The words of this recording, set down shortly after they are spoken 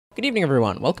Good evening,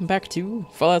 everyone. Welcome back to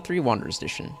Fallout 3 Wanderers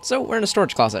Edition. So, we're in a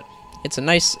storage closet. It's a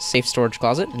nice, safe storage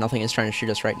closet. Nothing is trying to shoot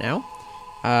us right now.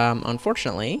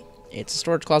 Unfortunately, it's a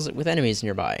storage closet with enemies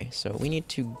nearby. So, we need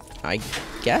to, I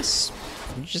guess,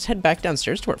 just head back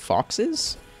downstairs to where Fox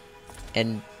is.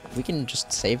 And we can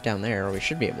just save down there, or we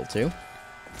should be able to.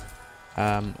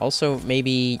 Also,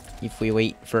 maybe if we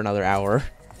wait for another hour,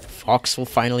 Fox will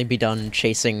finally be done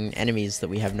chasing enemies that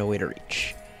we have no way to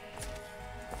reach.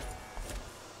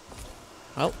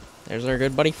 Well, there's our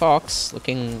good buddy Fox,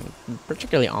 looking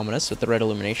particularly ominous with the red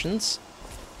illuminations.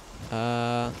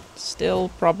 Still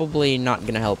probably not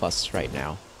gonna help us right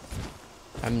now.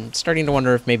 I'm starting to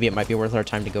wonder if maybe it might be worth our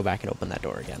time to go back and open that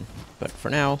door again. But for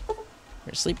now, we're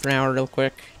gonna sleep for an hour real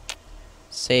quick,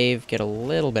 save, get a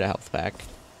little bit of health back.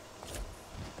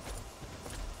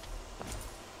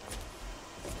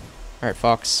 Alright,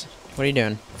 Fox, what are you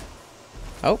doing?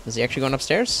 Oh, is he actually going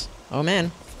upstairs? Oh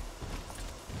man.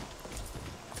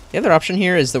 The other option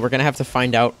here is that we're going to have to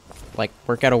find out, like,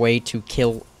 work out a way to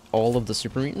kill all of the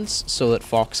super mutants so that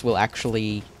Fox will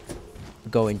actually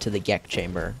go into the Gek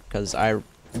chamber, because I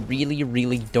really,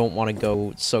 really don't want to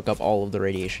go soak up all of the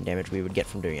radiation damage we would get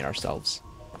from doing it ourselves.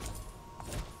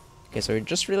 Okay, so we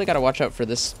just really got to watch out for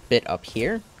this bit up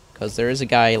here, because there is a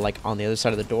guy, like, on the other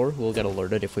side of the door who will get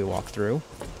alerted if we walk through,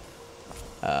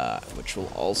 which will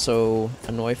also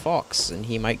annoy Fox, and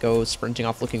he might go sprinting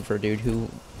off looking for a dude who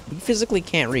we physically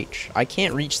can't reach. I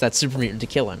can't reach that super mutant to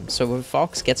kill him. So if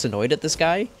Fox gets annoyed at this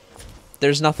guy,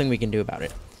 there's nothing we can do about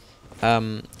it.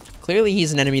 Clearly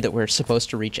he's an enemy that we're supposed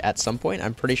to reach at some point.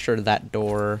 I'm pretty sure that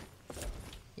door...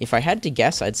 If I had to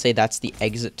guess, I'd say that's the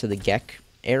exit to the Gek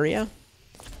area.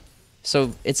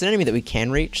 So it's an enemy that we can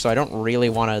reach, so I don't really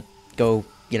want to go,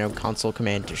 you know, console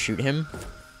command to shoot him.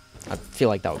 I feel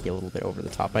like that would be a little bit over the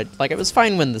top. Like, it was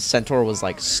fine when the Centaur was,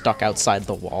 like, stuck outside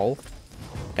the wall.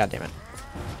 God damn it.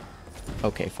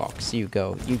 Okay, Fox, you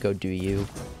go do you.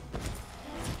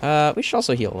 We should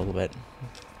also heal a little bit,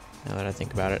 now that I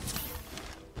think about it.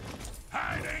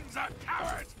 Hiding's a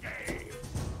coward's game.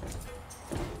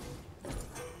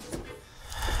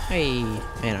 Hey,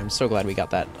 man, I'm so glad we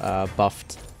got that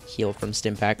buffed heal from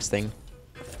Stimpak's thing.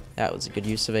 That was a good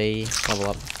use of a level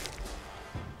up.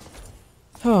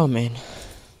 Oh, man.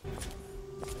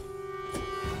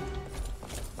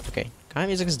 Okay, kind of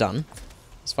music is done.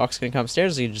 Is Fox gonna come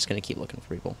upstairs, or are you just gonna keep looking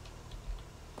for people?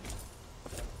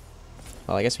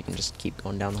 Well, I guess we can just keep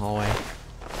going down the hallway.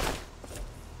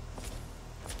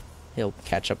 He'll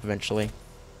catch up eventually.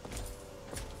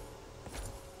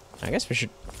 I guess we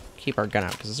should keep our gun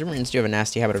out, because the super mutants do have a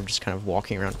nasty habit of just kind of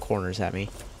walking around corners at me.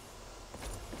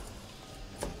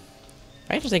 If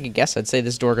I had to take a guess, I'd say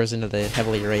this door goes into the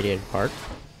heavily irradiated part.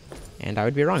 And I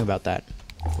would be wrong about that.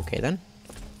 Okay, then.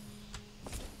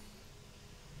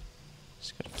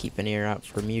 Keep an ear out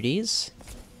for muties.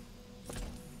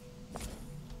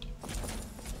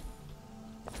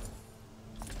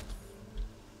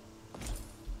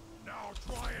 Now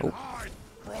try and hide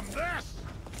from this.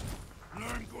 I'm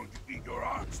going to eat your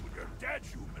arms when you're dead,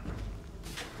 human.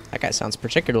 That guy sounds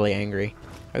particularly angry.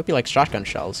 I hope he likes shotgun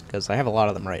shells, because I have a lot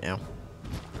of them right now.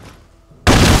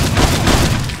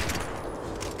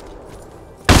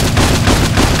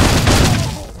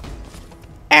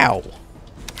 Ow!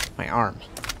 My arm.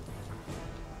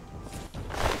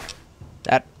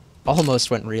 That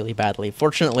almost went really badly.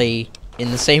 Fortunately,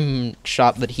 in the same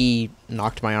shot that he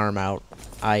knocked my arm out,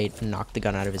 I knocked the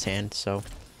gun out of his hand, so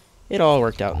it all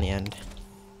worked out in the end.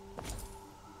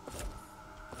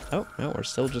 Oh, no, we're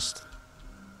still just...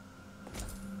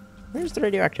 Where's the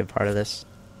radioactive part of this?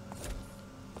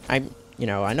 You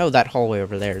know, I know that hallway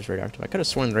over there is radioactive. I could have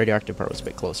sworn the radioactive part was a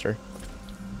bit closer.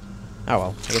 Oh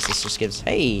well, I guess this just gives...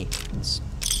 Hey! This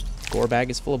gore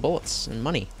bag is full of bullets and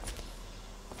money.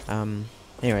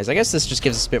 Anyways, I guess this just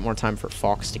gives us a bit more time for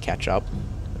Fox to catch up,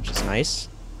 which is nice.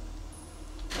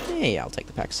 Yeah, I'll take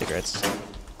the pack of cigarettes.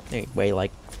 They weigh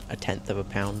like 1/10 of a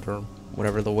pound, or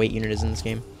whatever the weight unit is in this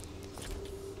game.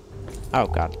 Oh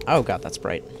god, that's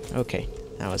bright. Okay,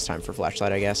 now it's time for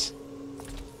flashlight, I guess.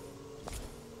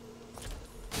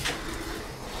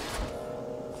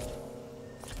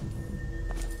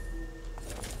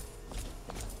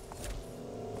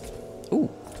 Ooh,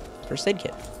 first aid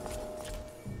kit.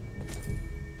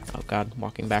 Oh god,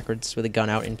 walking backwards with a gun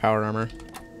out in power armor.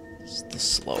 It's the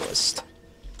slowest.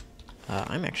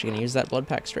 I'm actually going to use that blood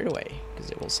pack straight away,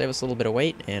 because it will save us a little bit of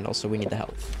weight, and also we need the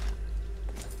health.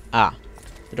 Ah,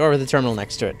 the door with the terminal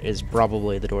next to it is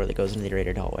probably the door that goes into the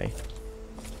irradiated hallway.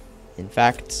 In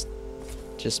fact,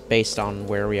 just based on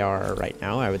where we are right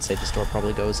now, I would say this door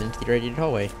probably goes into the irradiated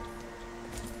hallway.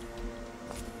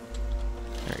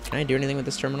 Alright, can I do anything with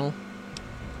this terminal?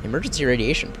 Emergency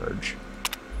radiation purge.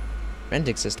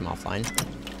 Venting system offline.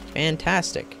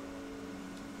 Fantastic.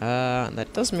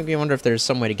 That does make me wonder if there's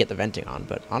some way to get the venting on,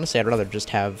 but honestly, I'd rather just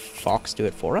have Fox do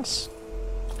it for us.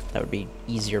 That would be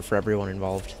easier for everyone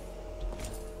involved.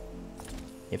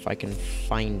 If I can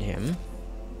find him.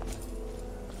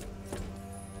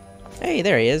 Hey,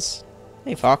 there he is.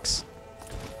 Hey, Fox.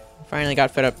 Finally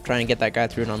got fed up trying to get that guy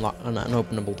through an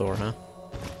unopenable door, huh?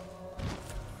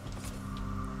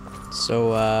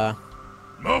 So,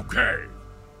 Okay,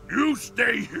 you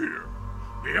stay here.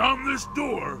 Beyond this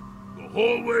door, the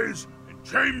hallways and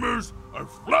chambers are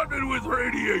flooded with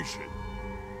radiation.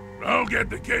 I'll get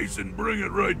the case and bring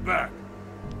it right back.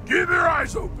 Keep your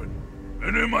eyes open.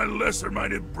 And then my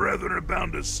lesser-minded brethren are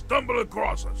bound to stumble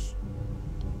across us.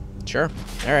 sure.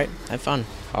 Alright, have fun.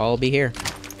 I'll be here.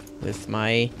 With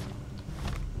my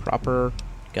proper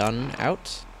gun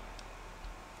out.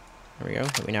 There we go.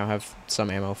 That we now have some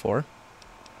ammo for.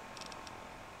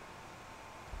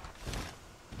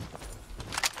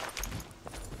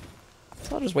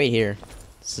 So I'll just wait here.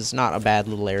 This is not a bad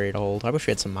little area to hold. I wish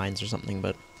we had some mines or something,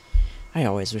 but I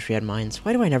always wish we had mines.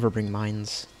 Why do I never bring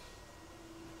mines?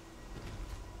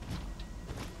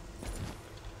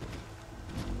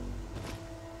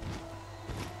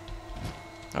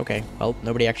 Okay, well,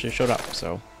 nobody actually showed up,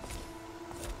 so...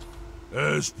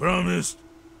 As promised,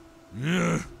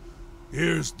 yeah,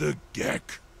 here's the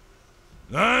Gek.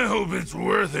 I hope it's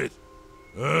worth it.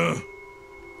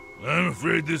 I'm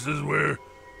afraid this is where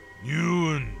you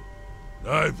and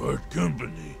I part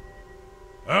company.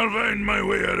 I'll find my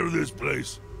way out of this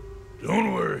place.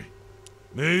 Don't worry.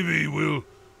 Maybe we'll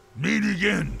meet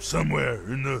again somewhere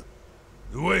in the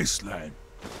wasteland.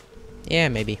 Yeah,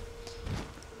 maybe.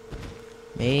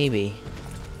 Maybe.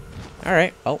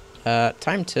 Alright, well,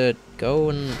 time to go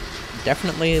and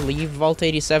definitely leave Vault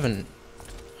 87.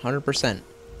 100%.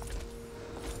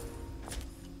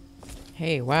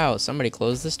 Hey, wow, somebody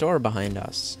closed this door behind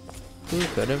us. Who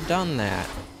could have done that?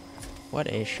 What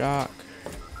a shock.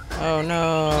 Oh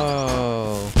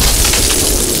no!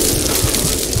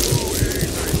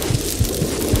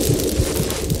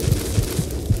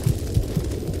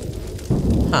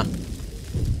 Huh.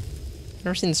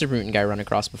 Never seen the Super Mutant guy run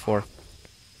across before.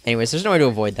 Anyways, there's no way to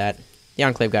avoid that. The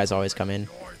Enclave guys always come in.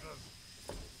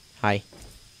 Hi.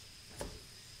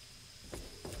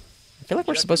 I feel like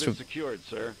we're supposed to have secured,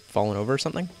 sir. fallen over or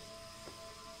something.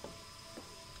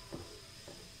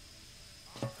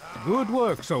 Good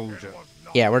work, soldier.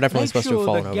 Yeah, we're definitely Make supposed to have sure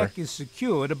fallen the over. Gek is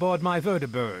secured aboard my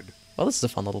vertibird. Well, this is a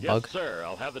fun little Yes, bug. sir.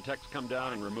 I'll have the techs come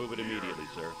down and remove it immediately,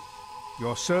 sir.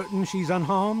 You're certain she's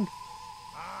unharmed?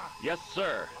 Yes,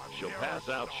 sir. She'll pass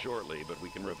out shortly, but we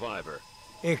can revive her.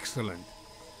 Excellent.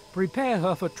 Prepare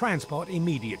her for transport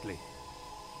immediately.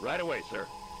 Right away, sir.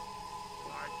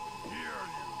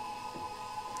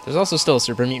 There's also still a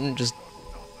Super Mutant just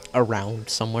around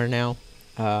somewhere now.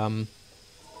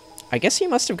 I guess he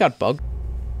must have got bugged.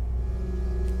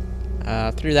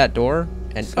 Through that door,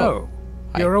 and So,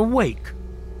 you're awake.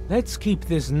 Let's keep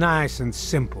this nice and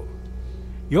simple.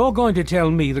 You're going to tell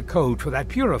me the code for that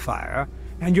purifier,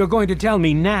 and you're going to tell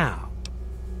me now.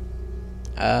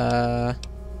 I'll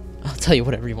tell you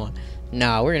whatever you want.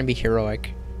 Nah, we're gonna be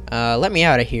heroic. Let me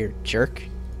out of here, jerk.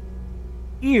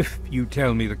 If you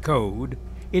tell me the code,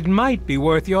 it might be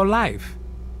worth your life.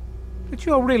 But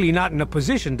you're really not in a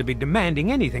position to be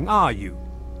demanding anything, are you?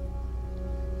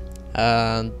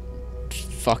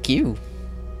 Fuck you.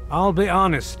 I'll be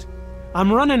honest.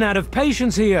 I'm running out of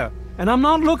patience here, and I'm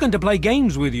not looking to play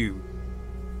games with you.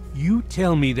 You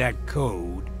tell me that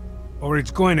code, or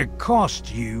it's going to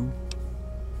cost you.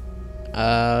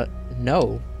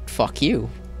 No. Fuck you.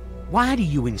 Why do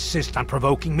you insist on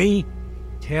provoking me?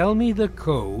 Tell me the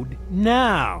code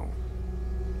now.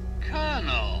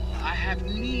 Colonel, I have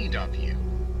need of you.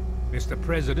 Mr.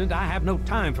 President, I have no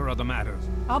time for other matters.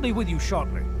 I'll be with you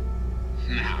shortly.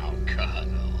 Now,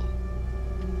 Colonel.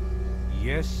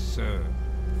 Yes, sir.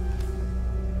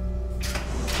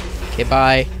 Okay,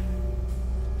 bye.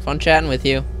 Fun chatting with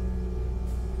you.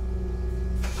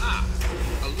 Ah,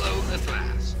 alone at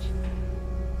last.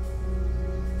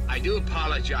 I do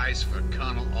apologize for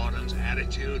Colonel Autumn's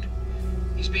attitude.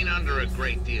 He's been under a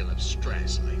great deal of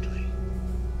stress lately.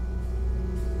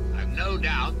 I've no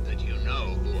doubt that you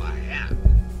know who I am.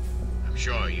 I'm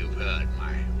sure you've heard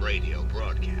my radio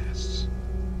broadcasts.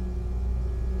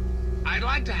 I'd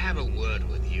like to have a word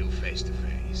with you face to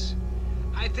face.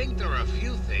 I think there are a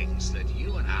few things that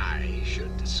you and I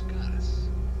should discuss.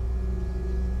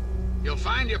 You'll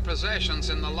find your possessions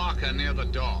in the locker near the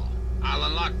door. I'll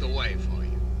unlock the way for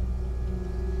you.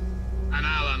 And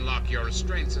I'll unlock your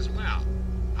restraints as well.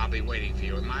 I'll be waiting for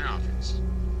you in my office.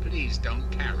 please don't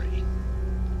carry.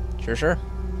 Sure, sure.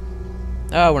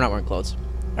 Oh, we're not wearing clothes.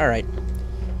 Alright.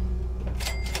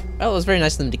 Well, it was very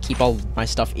nice of them to keep all my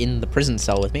stuff in the prison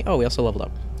cell with me. Oh, we also leveled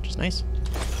up, which is nice.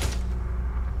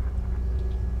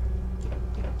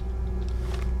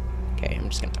 Okay, I'm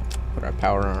just gonna put our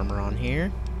power armor on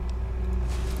here.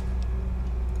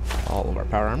 All of our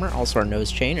power armor. Also our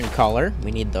nose chain and collar.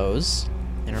 We need those.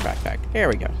 In our backpack. There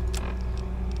we go.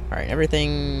 Alright,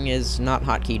 everything is not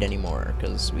hotkeyed anymore,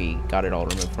 because we got it all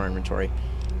removed from our inventory.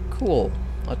 Cool.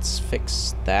 Let's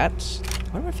fix that.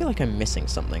 Why do I feel like I'm missing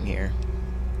something here?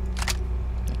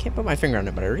 I can't put my finger on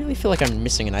it, but I really feel like I'm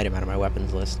missing an item out of my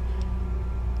weapons list.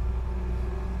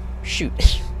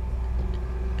 Shoot.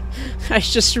 I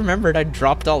just remembered I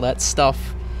dropped all that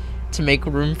stuff to make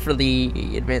room for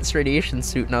the advanced radiation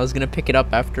suit, and I was gonna pick it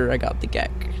up after I got the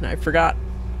Gek, and I forgot.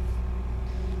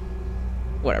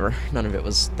 Whatever, none of it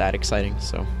was that exciting,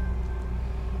 so...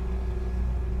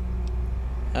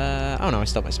 oh no, I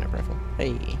still have my sniper rifle.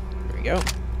 Hey, there we go.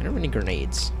 I don't have any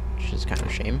grenades, which is kind of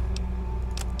a shame.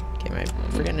 Okay, am I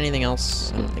forgetting anything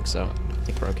else? I don't think so. I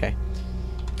think we're okay.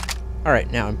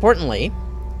 Alright, now, importantly,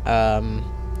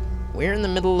 we're in the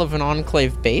middle of an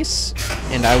Enclave base,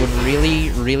 and I would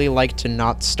really, really like to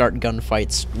not start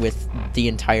gunfights with the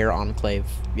entire Enclave,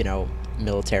 you know,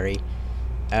 military.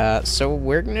 So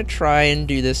we're gonna try and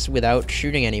do this without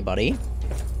shooting anybody.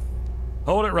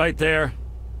 Hold it right there.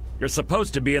 You're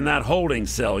supposed to be in that holding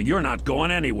cell. You're not going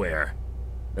anywhere.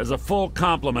 There's a full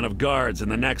complement of guards in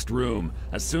the next room.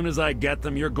 As soon as I get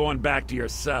them, you're going back to your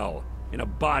cell. In a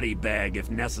body bag, if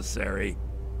necessary.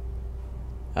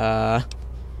 I'm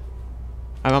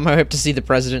on my way up to see the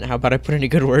president. How about I put in a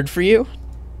good word for you?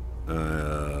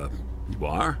 You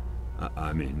are?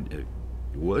 I mean,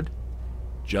 you would?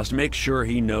 Just make sure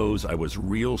he knows I was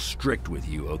real strict with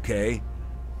you, okay?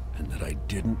 And that I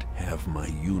didn't have my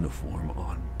uniform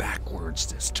on backwards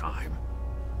this time.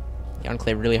 The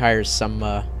Enclave really hires some,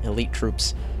 elite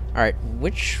troops. Alright,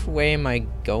 which way am I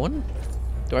going?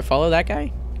 Do I follow that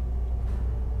guy?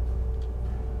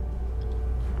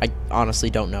 I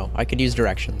honestly don't know. I could use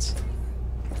directions.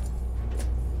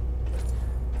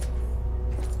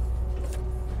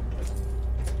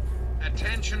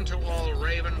 Attention to all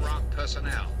Raven Rock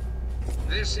personnel.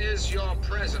 This is your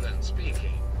president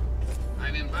speaking.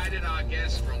 I've invited our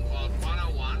guest from Vault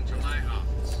 101 to my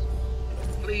office.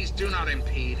 Please do not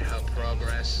impede her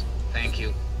progress. Thank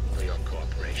you for your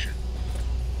cooperation.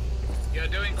 You're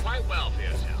doing quite well for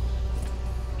yourself.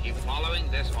 Keep following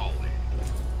this hallway.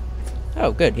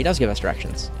 Oh, good. He does give us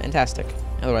directions. Fantastic.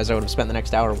 Otherwise, I would have spent the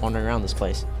next hour wandering around this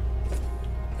place.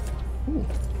 Ooh.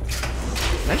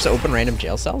 Can I just open random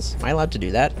jail cells? Am I allowed to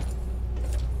do that?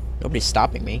 Nobody's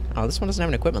stopping me. Oh, this one doesn't have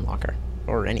an equipment locker.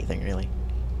 Or anything, really.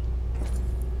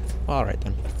 Well, alright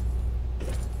then.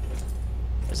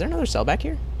 Is there another cell back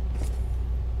here?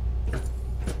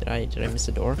 Did I miss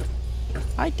a door?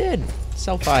 I did!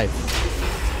 Cell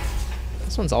 5.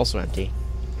 This one's also empty.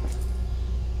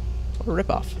 What a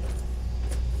ripoff.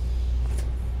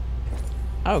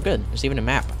 Oh, good. There's even a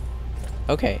map.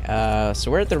 Okay,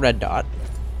 so we're at the red dot.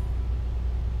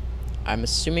 I'm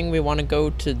assuming we want to go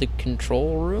to the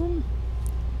control room?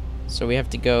 So we have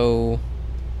to go...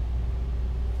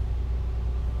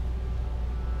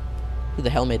 Who the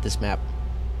hell made this map?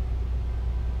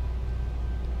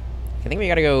 I think we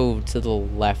gotta go to the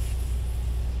left.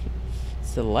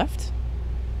 To the left?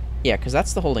 Yeah, because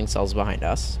that's the holding cells behind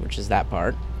us, which is that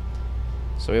part.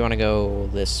 So we want to go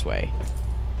this way.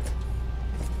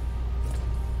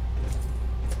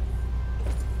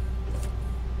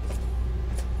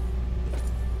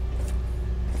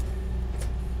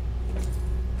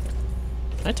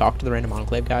 Can I talk to the random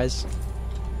Enclave guys?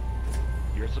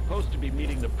 You're supposed to be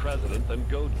meeting the president, then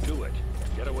go do it.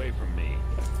 Get away from me.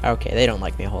 Okay, they don't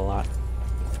like me a whole lot.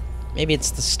 Maybe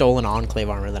it's the stolen Enclave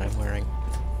armor that I'm wearing.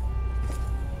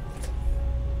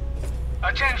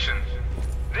 Attention!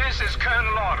 This is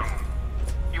Colonel Autumn.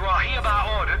 You are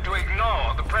hereby ordered to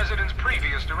ignore the President's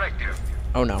previous directive.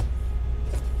 Oh no.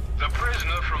 The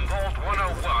prisoner from Vault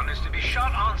 101 is to be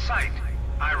shot on sight.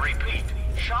 I repeat,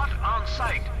 shot on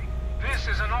sight. This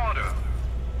is an order.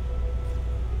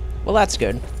 Well, that's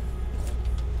good.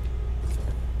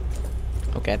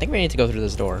 Okay, I think we need to go through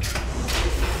this door.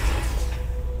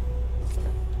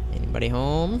 Anybody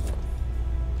home?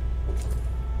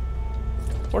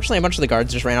 Fortunately, a bunch of the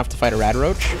guards just ran off to fight a rad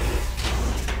roach.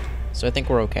 So I think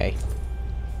we're okay.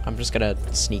 I'm just gonna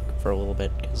sneak for a little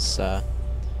bit, because,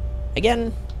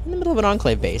 again, in the middle of an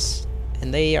Enclave base,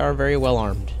 and they are very well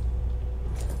armed.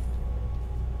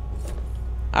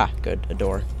 Ah, good, a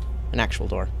door. An actual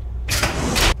door.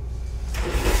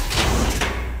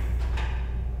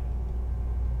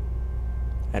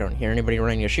 hear anybody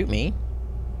running to shoot me.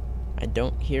 I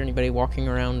don't hear anybody walking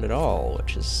around at all,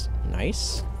 which is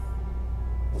nice.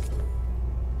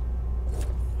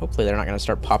 Hopefully they're not going to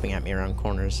start popping at me around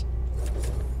corners.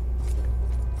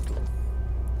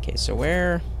 Okay, so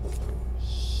we're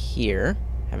here,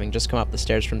 having just come up the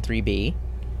stairs from 3B.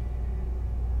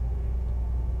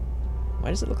 Why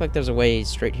does it look like there's a way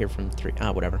straight here from 3...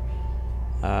 Ah, whatever.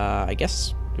 I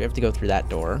guess we have to go through that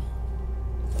door.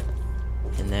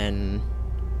 And then...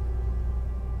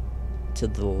 to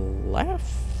the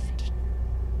left?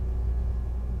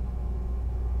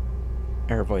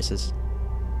 I heard voices.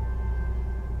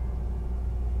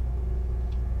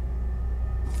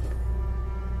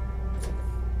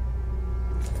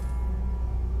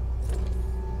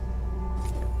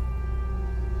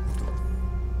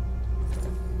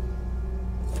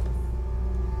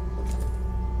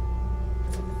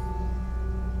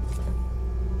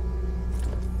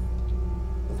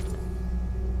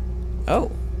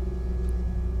 Oh.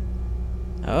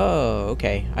 Oh,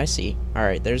 okay. I see.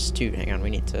 Alright, there's two. Hang on, we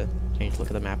need to look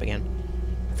at the map again.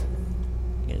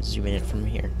 I'm gonna zoom in from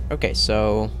here. Okay,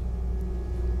 so...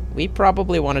 we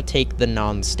probably want to take the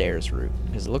non-stairs route,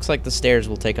 because it looks like the stairs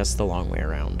will take us the long way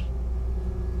around.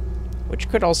 Which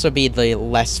could also be the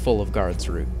less full of guards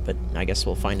route, but I guess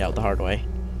we'll find out the hard way.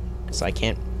 Because I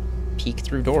can't peek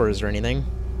through doors or anything.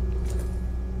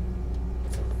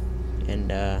 And,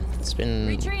 it's been...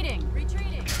 Retreating!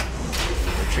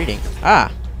 Retreating.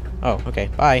 Ah! Oh, okay.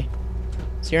 Bye.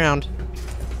 See you around.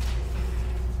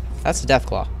 That's a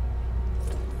Deathclaw.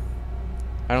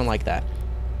 I don't like that.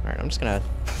 Alright, I'm just gonna...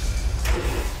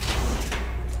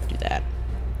 do that.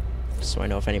 Just so I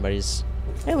know if anybody's...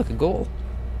 Hey, look, a goal.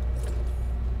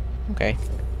 Okay.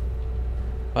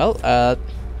 Well,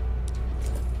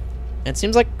 it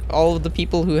seems like all of the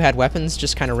people who had weapons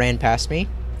just kind of ran past me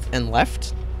and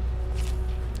left.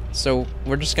 So,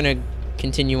 we're just gonna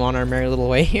continue on our merry little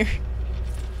way here.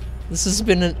 This has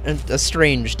been a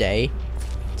strange day,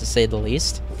 to say the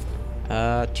least.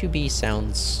 2B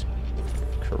sounds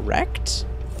correct?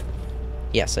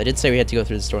 Yes, I did say we had to go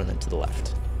through this door and then to the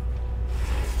left.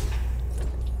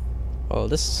 Oh,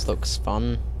 this looks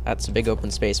fun. That's a big open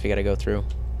space we gotta go through.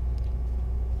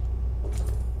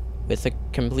 With a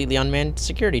completely unmanned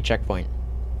security checkpoint.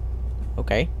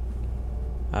 Okay.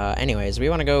 Anyways, we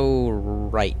want to go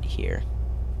right here.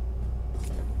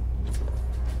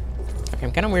 Okay,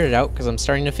 I'm kind of weirded out because I'm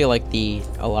starting to feel like a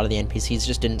lot of the NPCs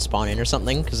just didn't spawn in or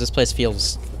something, because this place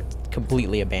feels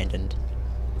completely abandoned.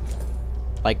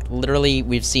 Like, literally,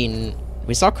 we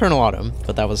saw Colonel Autumn,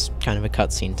 but that was kind of a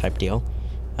cutscene type deal.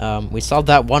 We saw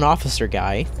that one officer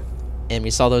guy, and we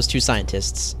saw those two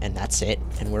scientists, and that's it.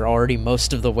 And we're already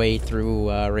most of the way through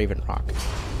Raven Rock.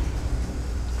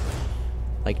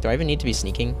 Like, do I even need to be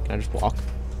sneaking? Can I just walk?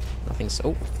 Nothing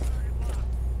so...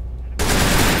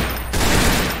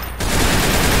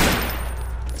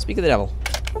 Speak of the devil.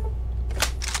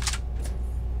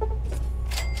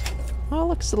 Oh,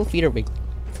 look, his little feet are wiggling.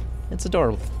 It's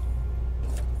adorable.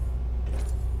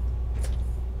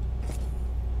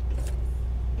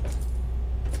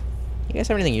 You guys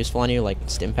have anything useful on you, like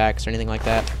stim packs or anything like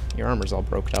that? Your armor's all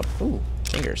broke up. Ooh,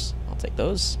 fingers. I'll take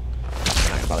those. I'm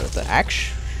not gonna bother with that.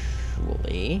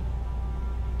 Actually...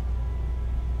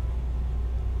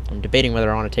 I'm debating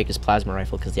whether I want to take his plasma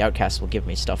rifle, because the Outcast will give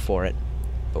me stuff for it.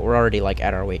 But we're already, like,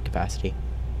 at our weight capacity.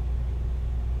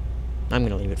 I'm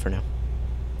gonna leave it for now.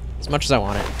 As much as I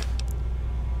want it.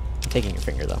 I'm taking your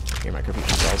finger, though. Your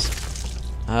microfusion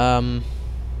cells.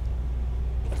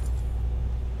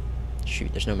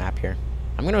 Shoot, there's no map here.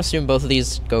 I'm gonna assume both of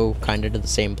these go kinda to the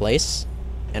same place.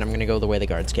 And I'm gonna go the way the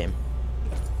guards came.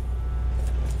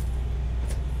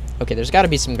 Okay, there's gotta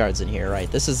be some guards in here, right?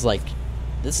 This is, like...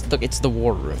 Look, it's the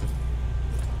war room.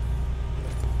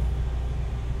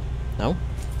 No?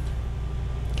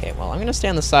 Okay, well, I'm gonna stay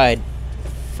on the side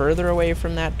further away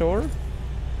from that door.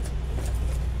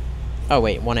 Oh,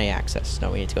 wait, 1A access.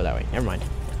 No, we need to go that way. Never mind.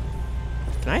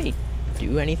 Can I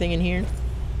do anything in here?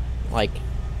 Like,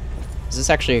 is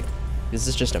this actually... Is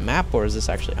this just a map, or is this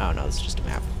actually... Oh, no, this is just a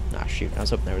map. Ah, shoot. I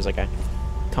was hoping there was, like, a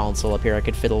console up here I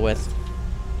could fiddle with.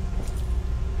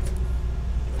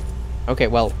 Okay,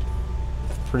 well...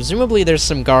 Presumably there's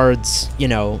some guards, you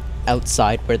know,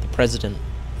 outside where the president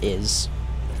is.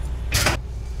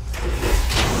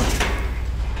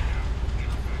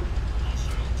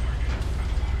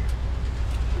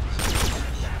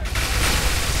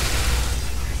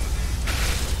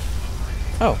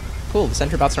 Oh, cool. The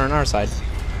center bots are on our side.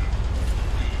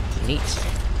 Neat.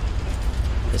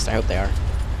 At least I hope they are.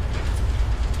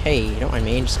 Hey, you don't mind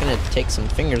me? I'm just gonna take some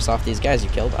fingers off these guys you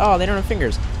killed. Oh, they don't have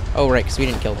fingers. Oh, right, because we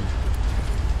didn't kill them.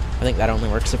 I think that only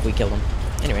works if we kill them.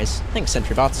 Anyways, thanks,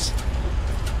 sentry bots.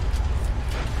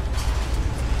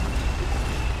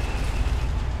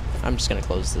 I'm just gonna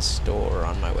close this door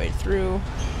on my way through.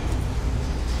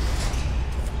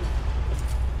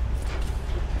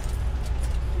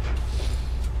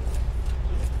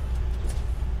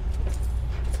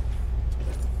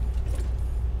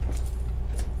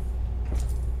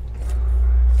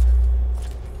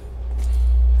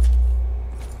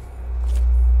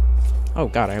 Oh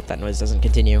god, I hope that noise doesn't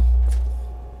continue.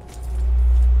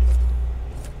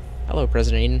 Hello,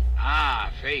 President Eden.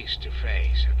 Ah, face to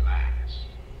face at last.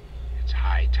 It's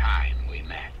high time we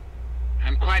met.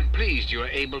 I'm quite pleased you were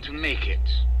able to make it.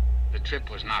 The trip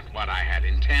was not what I had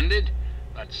intended,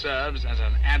 but serves as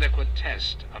an adequate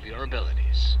test of your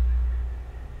abilities.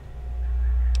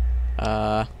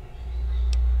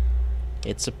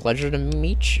 It's a pleasure to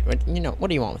meet you. You know, what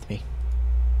do you want with me?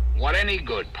 What any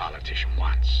good politician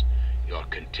wants. Your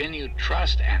continued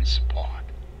trust and support.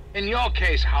 In your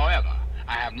case, however,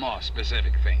 I have more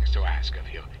specific things to ask of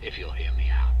you, if you'll hear me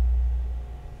out.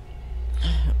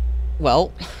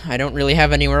 Well, I don't really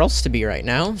have anywhere else to be right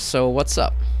now, so what's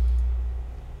up?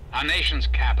 Our nation's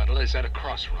capital is at a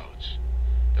crossroads.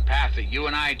 The path that you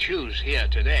and I choose here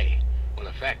today will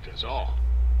affect us all.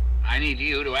 I need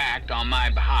you to act on my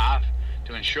behalf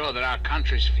to ensure that our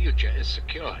country's future is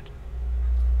secured.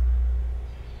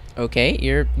 Okay,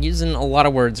 you're using a lot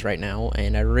of words right now,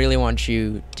 and I really want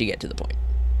you to get to the point.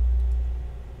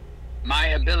 My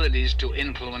abilities to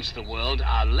influence the world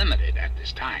are limited at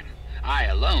this time. I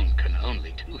alone can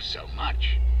only do so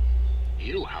much.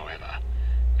 You, however,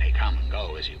 may come and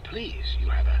go as you please. You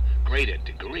have a greater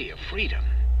degree of freedom.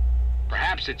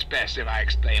 Perhaps it's best if I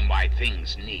explain why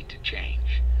things need to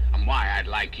change, and why I'd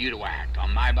like you to act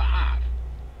on my behalf.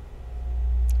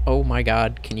 Oh my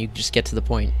god, can you just get to the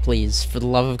point, please? For the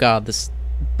love of God, this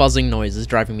buzzing noise is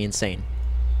driving me insane.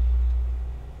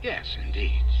 Yes,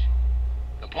 indeed.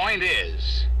 The point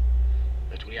is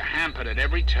that we are hampered at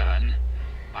every turn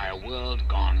by a world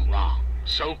gone wrong.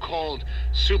 So-called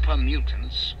super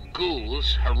mutants,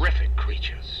 ghouls, horrific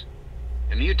creatures.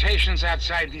 The mutations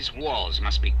outside these walls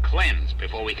must be cleansed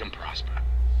before we can prosper.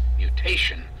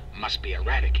 Mutation must be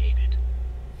eradicated.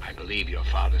 I believe your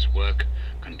father's work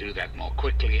can do that more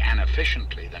quickly and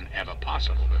efficiently than ever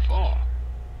possible before.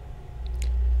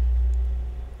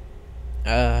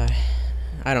 I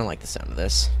don't like the sound of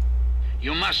this.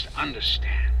 You must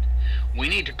understand, we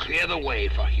need to clear the way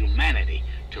for humanity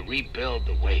to rebuild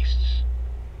the wastes.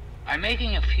 By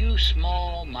making a few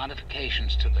small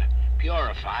modifications to the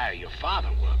purifier your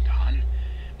father worked on,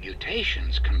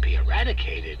 mutations can be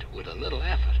eradicated with a little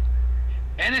effort.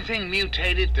 Anything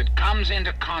mutated that comes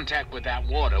into contact with that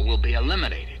water will be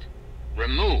eliminated,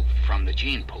 removed from the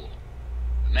gene pool.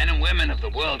 The men and women of the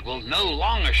world will no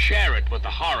longer share it with the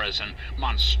horrors and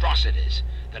monstrosities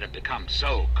that have become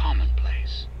so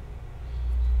commonplace.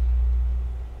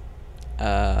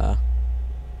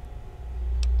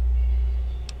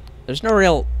 There's no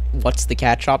real what's the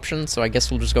catch option, so I guess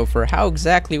we'll just go for how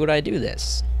exactly would I do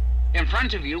this? In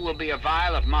front of you will be a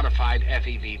vial of modified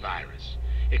FEV virus.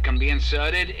 It can be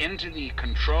inserted into the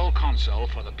control console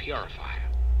for the purifier.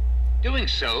 Doing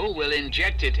so will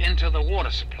inject it into the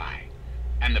water supply,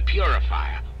 and the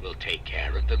purifier will take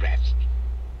care of the rest.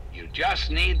 You just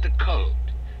need the code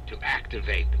to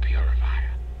activate the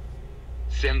purifier.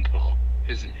 Simple,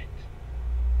 isn't it?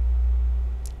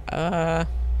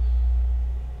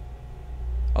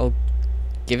 I'll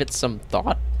give it some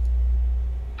thought.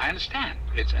 I understand.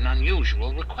 It's an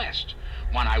unusual request.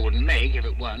 One I wouldn't make if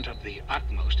it weren't of the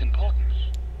utmost importance.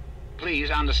 Please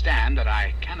understand that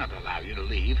I cannot allow you to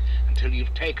leave until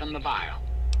you've taken the vial.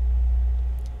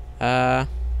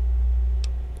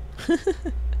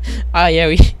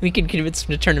 Yeah, we can convince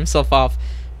him to turn himself off.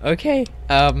 Okay,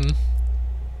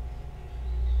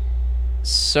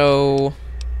 so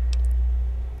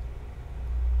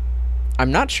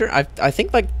I'm not sure. I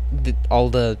think like all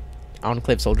the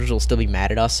Enclave soldiers will still be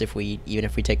mad at us even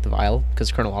if we take the vial,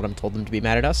 because Colonel Autumn told them to be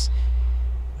mad at us.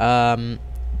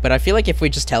 But I feel like if we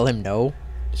just tell him no,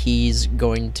 he's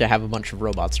going to have a bunch of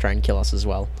robots try and kill us as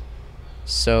well.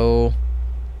 So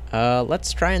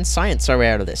let's try and science our way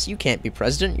out of this. You can't be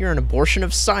president. You're an abortion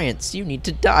of science. You need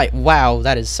to die. Wow,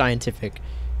 that is scientific.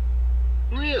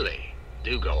 Really?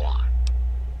 Do go on.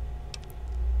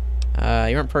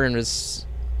 You weren't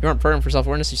programmed for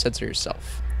self-awareness. You said so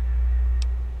yourself.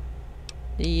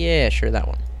 Yeah, sure, that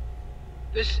one.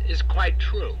 This is quite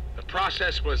true. The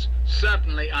process was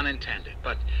certainly unintended,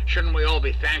 but shouldn't we all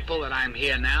be thankful that I'm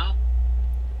here now?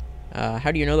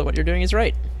 How do you know that what you're doing is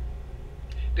right?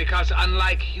 Because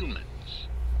unlike humans,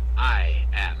 I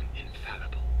am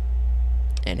infallible.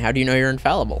 And how do you know you're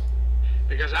infallible?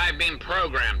 Because I've been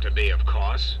programmed to be, of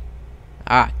course.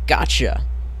 Ah, gotcha.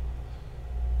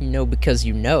 You know because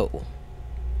you know.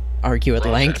 Argue at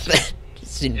length.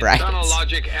 Just in brackets. Internal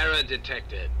logic error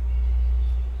detected.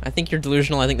 I think you're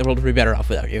delusional. I think the world would be better off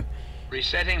without you.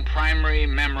 Resetting primary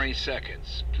memory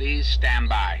circuits. Please stand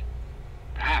by.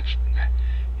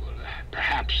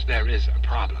 Perhaps there is a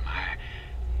problem.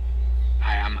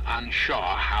 I am unsure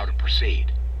how to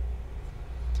proceed.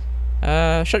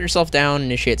 Shut yourself down,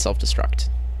 initiate self-destruct.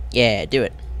 Yeah, do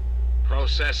it.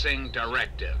 Processing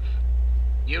directive.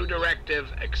 New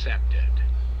directive accepted.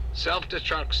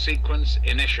 Self-destruct sequence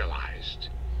initialized.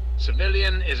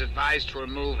 Civilian is advised to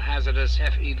remove hazardous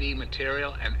FEV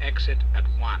material and exit at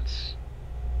once.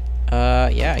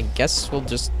 Yeah, I guess we'll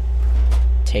just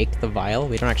take the vial.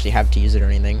 We don't actually have to use it or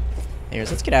anything. Anyways,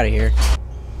 let's get out of here.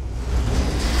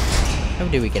 How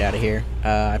do we get out of here?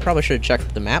 I probably should have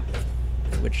checked the map,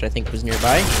 which I think was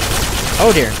nearby.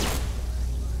 Oh dear.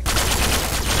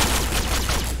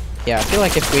 Yeah, I feel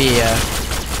like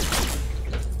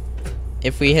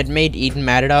if we had made Eden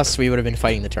mad at us, we would have been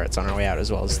fighting the turrets on our way out,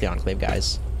 as well as the Enclave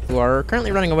guys, who are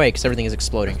currently running away because everything is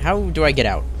exploding. How do I get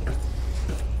out?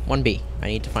 1B. I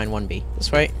need to find 1B.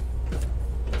 This way?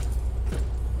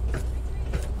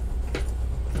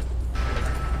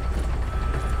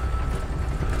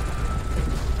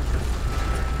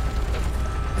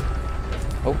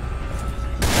 Oh.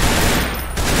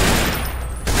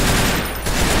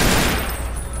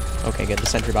 Okay, good. The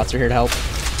sentry bots are here to help.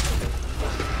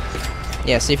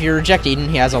 Yeah, see, if you reject Eden,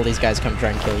 he has all these guys come try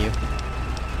and kill you.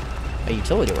 A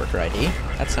utility worker ID?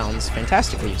 That sounds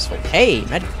fantastically useful. Hey,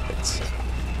 medkits.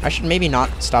 I should maybe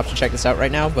not stop to check this out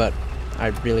right now, but I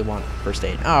really want first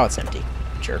aid. Oh, it's empty.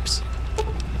 Jerks.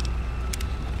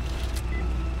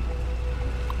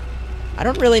 I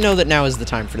don't really know that now is the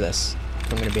time for this,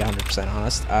 if I'm going to be 100%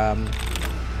 honest. I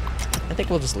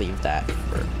think we'll just leave that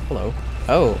for... Hello.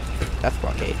 Oh,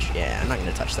 Deathclaw cage. Yeah, I'm not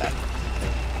going to touch that.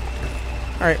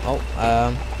 Alright, well,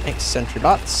 thanks, sentry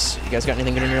bots. You guys got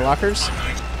anything good in your lockers?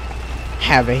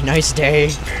 Have a nice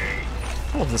day.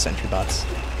 I love the sentry bots.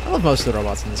 I love most of the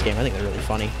robots in this game. I think they're really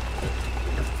funny.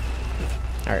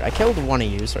 Alright, I killed one of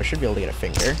you, so I should be able to get a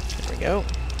finger. There we go.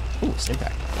 Ooh,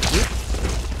 Stimpack.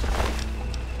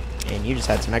 And you just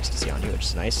had some ecstasy on you, which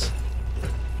is nice.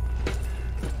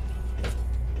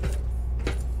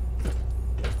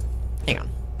 Hang on.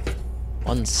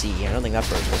 1C. I don't think that's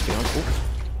where it's supposed to be on. Ooh.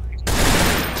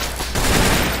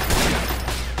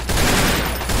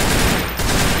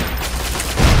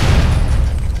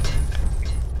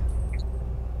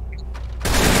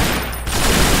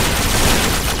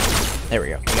 There we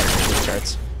go. We got our these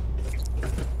charts.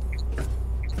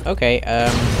 Okay,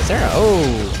 is there a...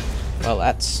 Oh! Well,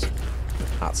 that's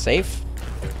not safe.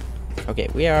 Okay,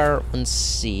 we are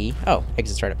 1C. Oh,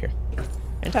 exit's right up here.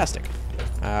 Fantastic.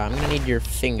 I'm gonna need your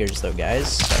fingers, though,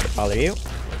 guys. Sorry to bother you.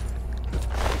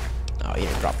 Oh, you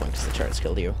didn't drop one because the turrets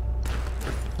killed you.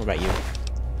 What about you?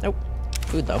 Nope.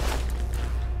 Food, though.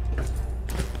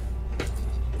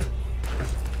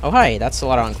 Oh, hi. That's a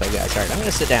lot of Enclave guys. Alright, I'm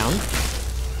gonna sit down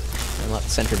and let the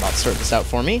sentry bots sort this out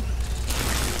for me.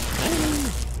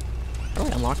 How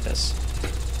do I unlock this?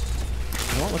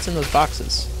 Well, what's in those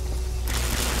boxes?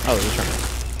 Oh, the terminal.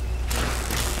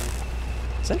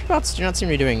 Sentry bots do not seem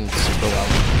to be doing super well.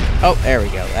 Oh, there we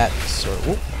go. That sort of...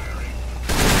 Whoop.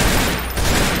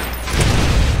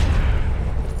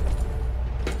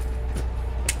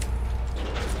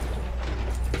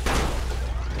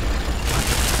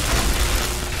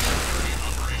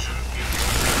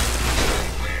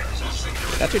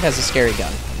 That dude has a scary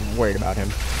gun. I'm worried about him.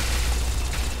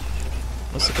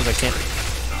 Mostly because I can't...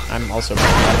 I'm also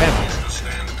running out of ammo,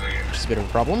 which is a bit of a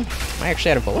problem. Am I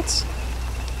actually out of bullets?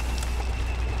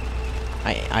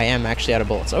 I am actually out of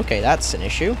bullets. Okay, that's an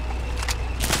issue.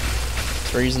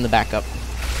 So we're using the backup.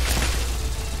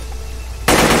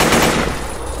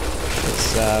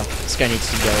 This guy needs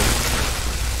to go.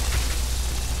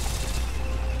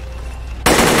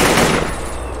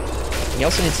 He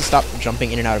also needs to stop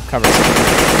jumping in and out of cover.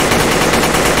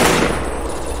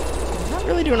 Not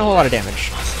really doing a whole lot of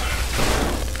damage.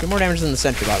 Do more damage than the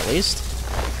sentry bot, at least.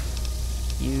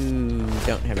 You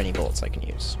don't have any bullets I can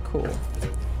use. Cool.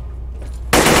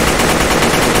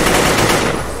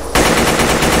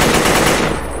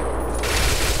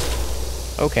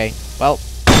 Okay, well.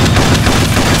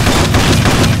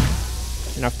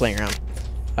 Enough playing around.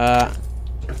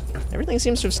 Everything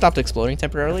seems to have stopped exploding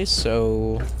temporarily,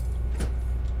 so...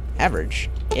 Average.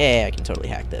 Yeah, I can totally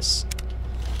hack this.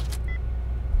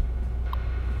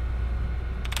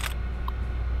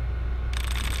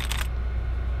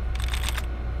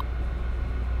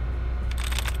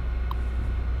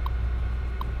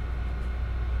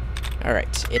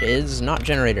 Alright, it is not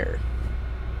generator.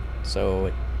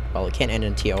 So, well, it can't end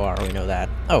in TOR, we know that.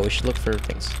 Oh, we should look for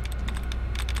things.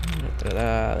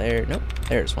 There, nope,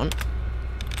 there's one.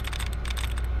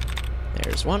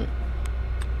 There's one.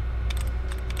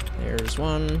 There's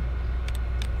one.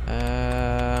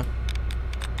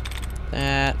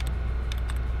 That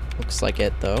looks like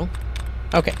it, though.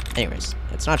 Okay, anyways,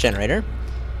 it's not generator.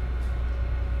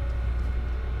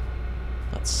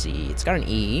 Let's see, it's got an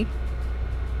E.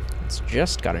 It's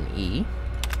just got an E.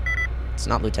 It's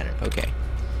not lieutenant, okay.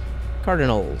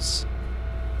 Cardinals.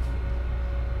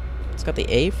 It's got the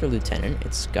A for lieutenant.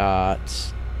 It's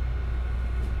got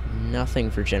nothing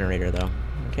for generator, though.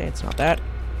 Okay, it's not that.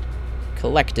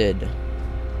 Collected.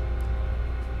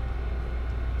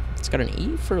 It's got an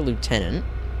E for lieutenant.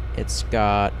 It's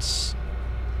got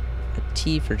a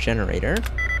T for generator.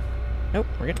 Nope,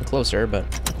 we're getting closer, but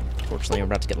unfortunately we're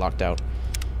about to get locked out.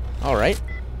 Alright.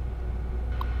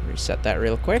 Reset that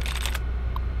real quick.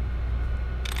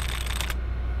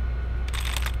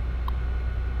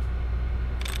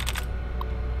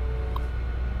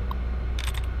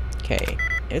 Okay,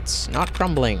 it's not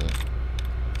crumbling.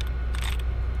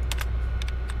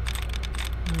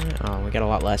 Oh, we got a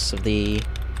lot less of the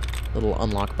little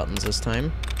unlock buttons this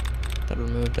time. That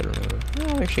removed, that removed.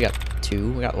 Oh, we actually got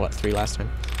 2. We got, what, 3 last time?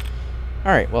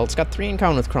 Alright, well, it's got 3 in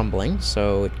common with crumbling,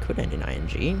 so it could end in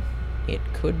ing. It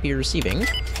could be receiving.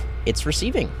 It's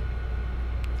receiving.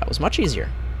 That was much easier.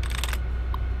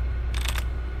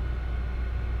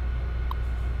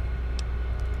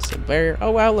 So where...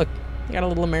 Oh, wow, look. They got a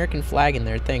little American flag in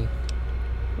their thing.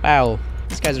 Wow.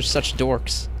 These guys are such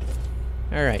dorks.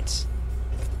 Alright.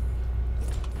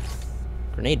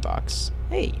 Grenade box.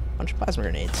 Hey, bunch of plasma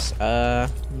grenades.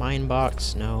 Mine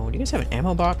box. No. Do you guys have an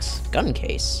ammo box? Gun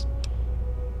case.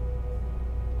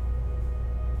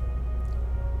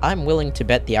 I'm willing to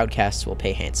bet the Outcasts will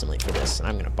pay handsomely for this, and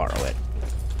I'm gonna borrow it.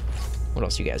 What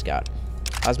else you guys got?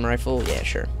 Plasma rifle? Yeah,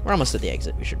 sure. We're almost at the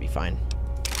exit. We should be fine.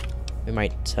 We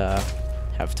might,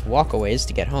 have to walk a ways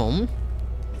to get home.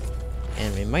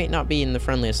 And we might not be in the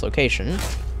friendliest location.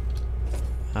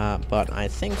 But I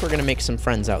think we're gonna make some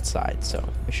friends outside, so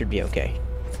we should be okay.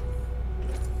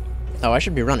 Oh, I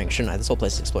should be running, shouldn't I? This whole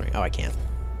place is exploding. Oh, I can't.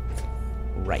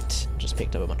 Right. Just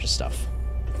picked up a bunch of stuff.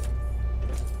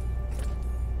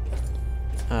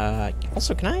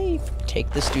 Also, can I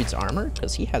take this dude's armor?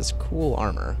 Because he has cool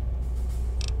armor.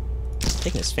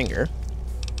 Taking his finger.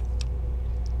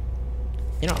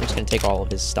 You know, I'm just gonna take all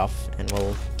of his stuff, and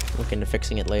we'll look into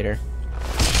fixing it later.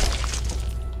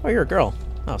 Oh, you're a girl.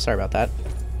 Oh, sorry about that.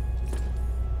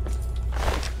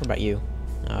 What about you?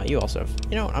 You also have...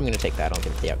 You know what? I'm gonna take that. I'll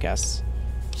give it to the Outcasts.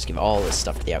 Just give all this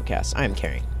stuff to the Outcasts. I am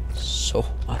carrying so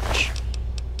much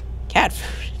cat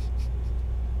food.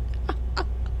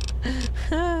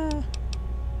 The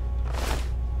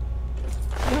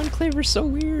Enclave are so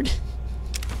weird.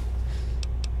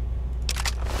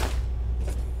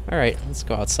 Alright, let's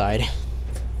go outside.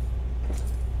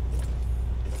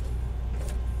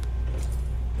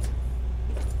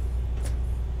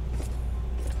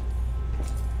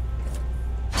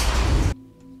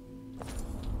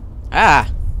 Ah!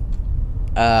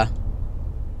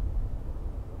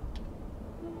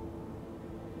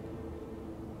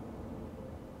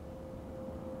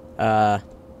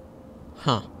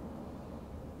 Huh.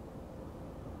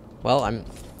 Well, I'm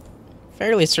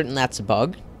fairly certain that's a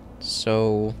bug,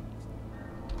 so...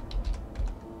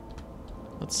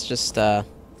 Let's just,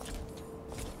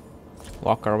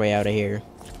 walk our way out of here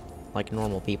like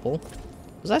normal people.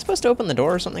 Was I supposed to open the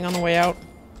door or something on the way out?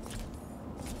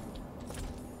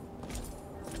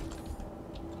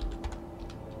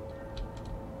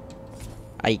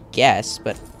 I guess,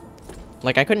 but...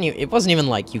 Like, I couldn't even... It wasn't even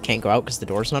like, you can't go out because the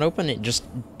door's not open. It just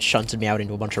shunted me out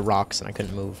into a bunch of rocks and I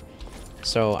couldn't move.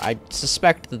 So, I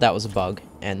suspect that that was a bug,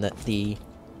 and that the...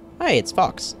 Hey, it's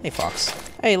Fox. Hey, Fox.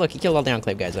 Hey, look, he killed all the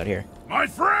Enclave guys out here. My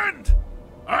friend!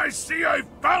 I see I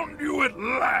found you at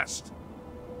last!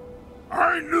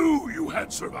 I knew you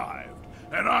had survived,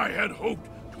 and I had hoped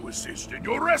to assist in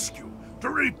your rescue, to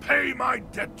repay my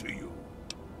debt to you.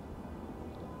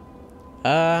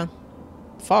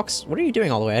 Fox, what are you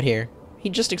doing all the way out here? He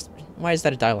just why is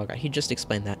that a dialogue? He just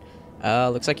explained that.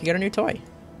 Looks like you got a new toy.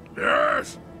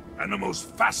 Yes, and the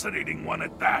most fascinating one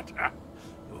at that.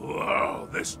 Whoa,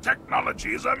 this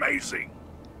technology is amazing.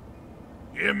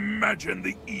 Imagine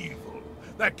the evil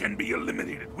that can be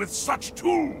eliminated with such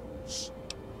tools.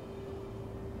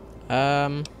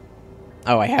 Oh,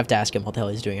 I have to ask him what the hell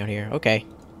he's doing out here. Okay.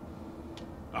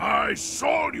 I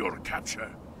saw your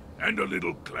capture, and a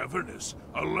little cleverness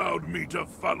allowed me to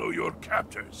follow your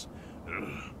captors.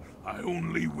 I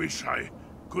only wish I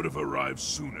could have arrived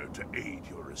sooner to aid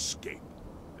your escape.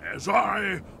 As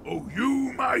I owe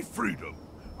you my freedom,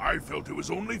 I felt it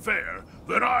was only fair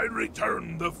that I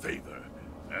return the favor.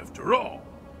 After all,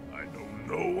 I know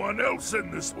no one else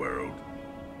in this world.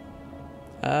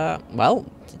 Well,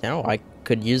 I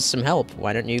could use some help.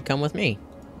 Why don't you come with me?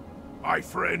 My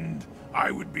friend,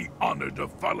 I would be honored to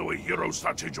follow a hero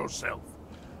such as yourself.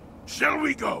 Shall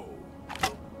we go?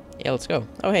 Yeah, let's go.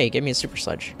 Oh, hey, give me a super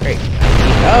sludge. Great.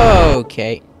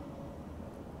 Okay.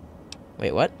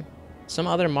 Wait, what? Some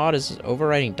other mod is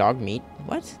overriding dog meat?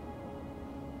 What?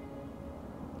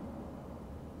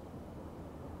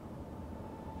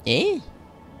 Eh?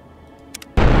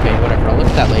 Okay, whatever. I'll look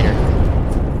at that later.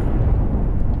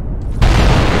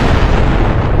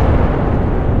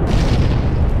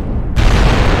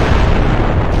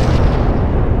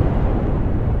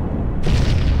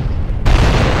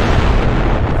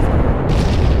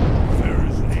 There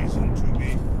is reason to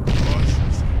be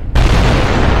cautious.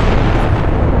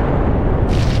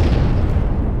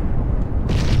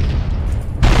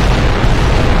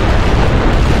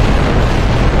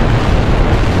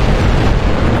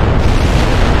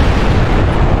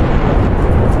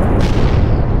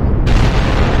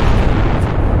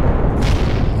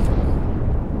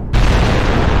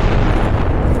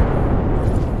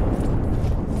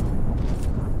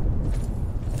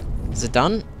 Is it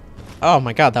done? Oh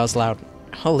my god, that was loud.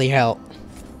 Holy hell.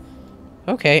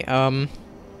 Okay,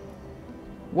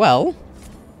 well...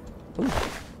 Ooh.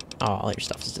 Oh, all your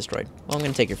stuff is destroyed. Well, I'm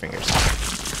gonna take your fingers.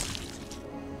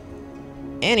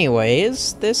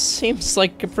 Anyways, this seems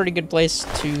like a pretty good place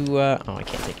to, Oh, I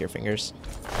can't take your fingers.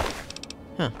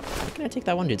 Huh. Why can I take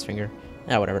that one dude's finger?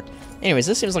 Ah, whatever. Anyways,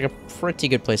 this seems like a pretty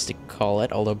good place to call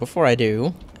it, although before I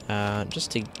do,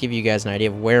 just to give you guys an idea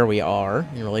of where we are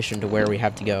in relation to where we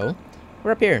have to go,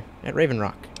 we're up here at Raven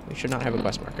Rock. We should not have a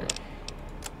quest marker.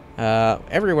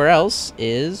 Everywhere else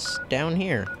is down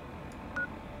here.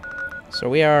 So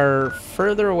we are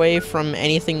further away from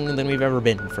anything than we've ever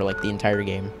been for, like, the entire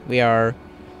game. We are,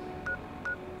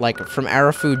 like, from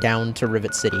Arafu down to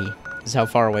Rivet City is how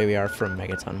far away we are from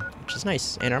Megaton, which is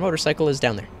nice. And our motorcycle is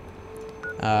down there.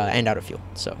 And out of fuel,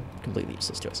 so completely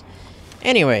useless to us.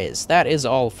 Anyways, that is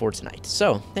all for tonight.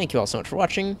 So, thank you all so much for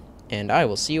watching, and I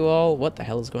will see you all... What the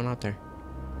hell is going on there?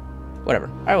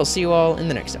 Whatever. I will see you all in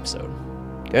the next episode.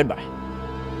 Goodbye.